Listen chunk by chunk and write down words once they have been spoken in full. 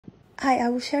Hi, I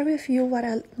will share with you what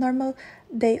a normal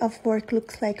day of work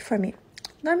looks like for me.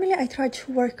 Normally, I try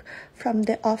to work from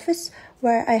the office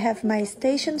where I have my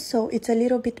station, so it's a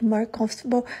little bit more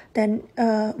comfortable than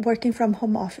working from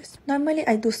home office. Normally,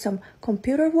 I do some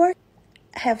computer work,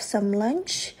 have some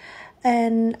lunch,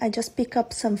 and I just pick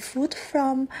up some food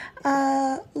from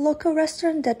a local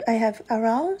restaurant that I have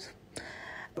around.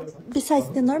 Besides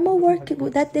the normal work,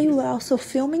 that day we're also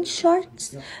filming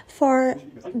shorts for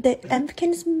the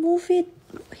Ampkins movie.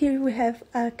 Here we have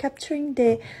capturing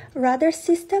the radar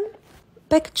system.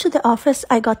 Back to the office,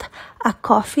 I got a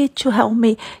coffee to help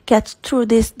me get through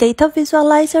this data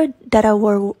visualizer that I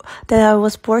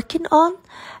was working on,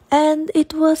 and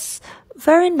it was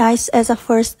very nice as a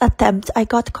first attempt. I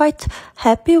got quite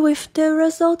happy with the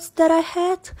results that I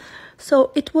had,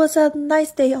 so it was a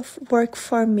nice day of work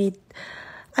for me.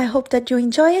 I hope that you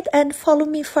enjoy it and follow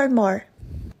me for more.